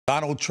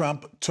Donald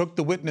Trump took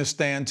the witness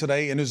stand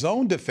today in his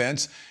own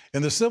defense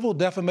in the civil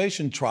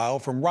defamation trial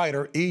from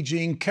writer E.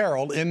 Jean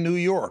Carroll in New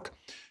York.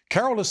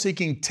 Carroll is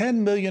seeking $10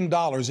 million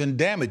in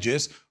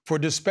damages for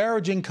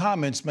disparaging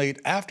comments made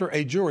after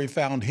a jury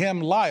found him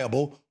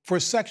liable for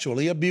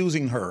sexually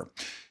abusing her.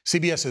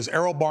 CBS's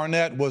Errol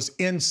Barnett was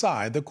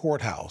inside the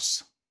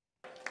courthouse.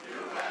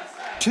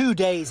 2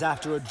 days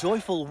after a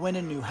joyful win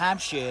in New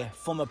Hampshire,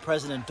 former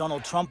President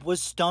Donald Trump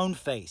was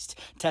stone-faced,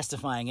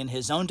 testifying in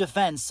his own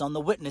defense on the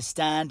witness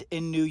stand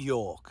in New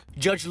York.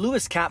 Judge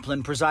Lewis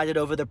Kaplan presided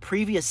over the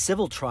previous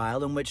civil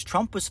trial in which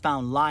Trump was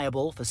found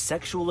liable for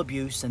sexual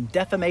abuse and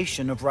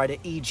defamation of writer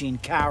E. Jean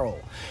Carroll.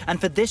 And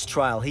for this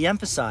trial, he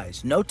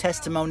emphasized no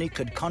testimony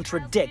could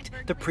contradict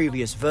the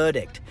previous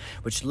verdict,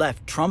 which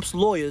left Trump's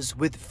lawyers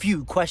with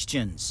few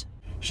questions.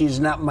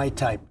 She's not my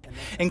type.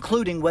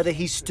 Including whether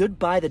he stood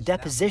by the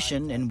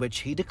deposition in which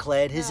he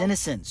declared his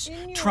innocence.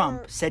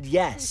 Trump said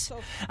yes.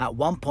 At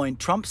one point,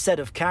 Trump said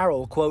of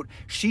Carroll, quote,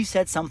 "She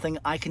said something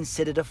I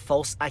considered a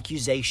false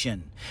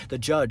accusation." The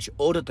judge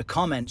ordered the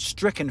comment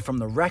stricken from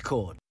the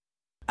record.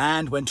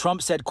 And when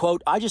Trump said,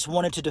 quote, "I just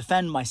wanted to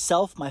defend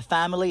myself, my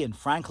family, and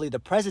frankly, the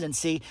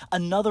presidency,"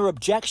 another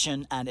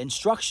objection and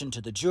instruction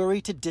to the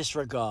jury to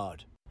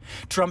disregard.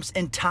 Trump's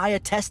entire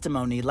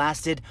testimony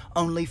lasted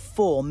only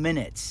 4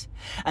 minutes.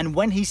 And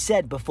when he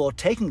said before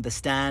taking the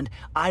stand,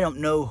 "I don't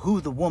know who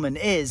the woman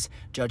is,"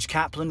 Judge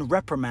Kaplan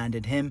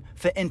reprimanded him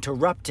for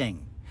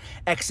interrupting.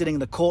 Exiting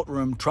the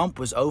courtroom, Trump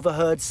was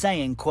overheard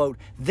saying, quote,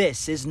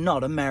 "This is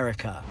not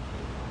America."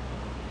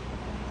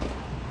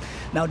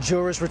 Now,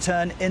 jurors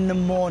return in the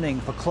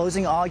morning for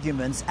closing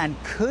arguments and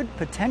could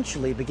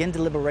potentially begin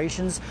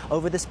deliberations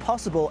over this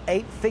possible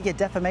 8-figure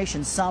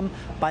defamation sum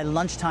by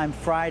lunchtime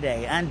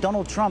Friday. And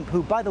Donald Trump,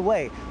 who, by the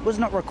way, was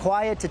not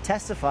required to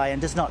testify and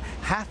does not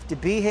have to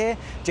be here,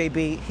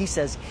 JB, he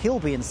says he'll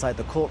be inside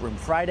the courtroom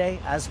Friday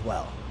as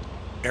well.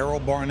 Errol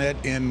Barnett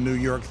in New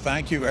York.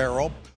 Thank you, Errol.